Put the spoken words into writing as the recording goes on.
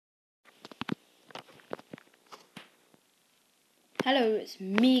Hello, it's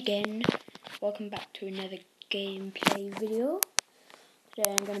me again. Welcome back to another gameplay video.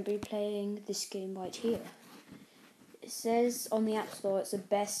 Today I'm going to be playing this game right here. It says on the App Store it's the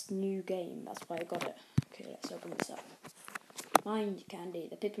best new game. That's why I got it. Okay, let's open this up. Mind Candy,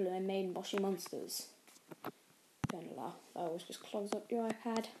 the people who made Moshi Monsters. Don't laugh, I always just close up your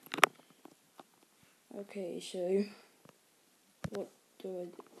iPad. Okay, so what do I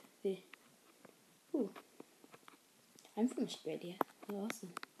do? Ooh. I'm from Australia. Oh,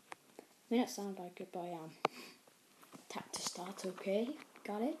 awesome. May not sound like it, but I am. Tap to start, okay.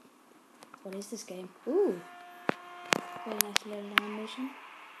 Got it? What is this game? Ooh. Very nice little animation.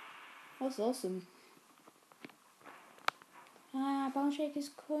 That's awesome. Bone Shaker's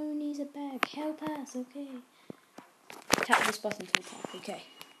cronies are back. Help us, okay. Tap this button to attack, okay.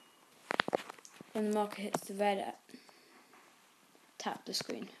 When the marker hits the red, tap the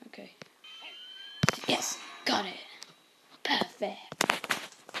screen, okay. Yes, got it. Perfect.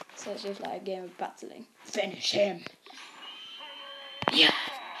 So it's just like a game of battling. Finish him. Yeah.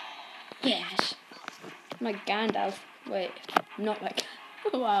 Yes. Like Gandalf. Wait, not like.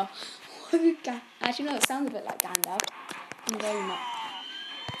 Wow. Actually, no, it sounds a bit like Gandalf. Very much.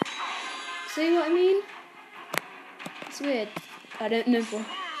 See what I mean? It's weird. I don't know why.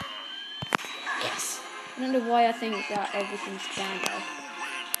 Yes. I don't know why I think that everything's Gandalf.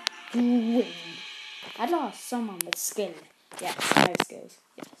 Win. I lost someone with skill. Yes, no skills.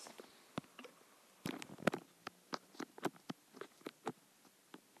 Yes.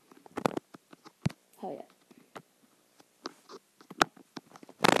 Oh yeah.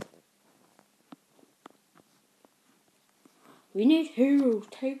 We need heroes.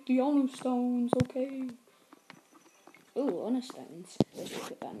 Take the honor stones, okay? Ooh, honor stones. Let's just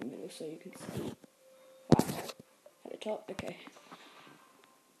put that in the middle so you can see. Right. At the top, okay.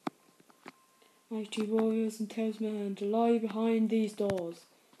 Mighty warriors and talisman to lie behind these doors.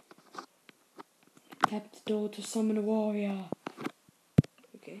 Tap the door to summon a warrior.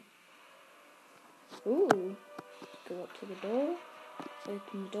 Okay. Ooh. Go up to the door.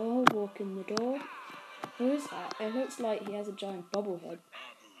 Open the door. Walk in the door. Who is that? It looks like he has a giant bubble head.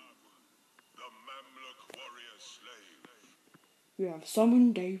 You have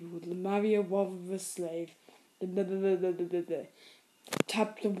summoned David, the warrior warrior slave.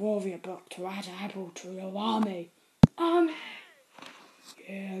 Tap the warrior block to add apple to your army.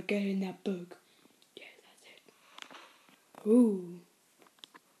 Yeah, get in that book. Yeah, that's it. Ooh.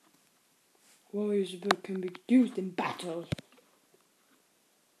 Warrior's book can be used in battle.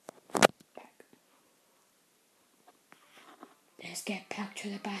 Back. Let's get back to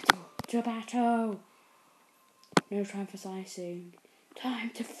the battle. To battle. No time for sightseeing.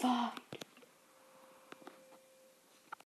 Time to fight.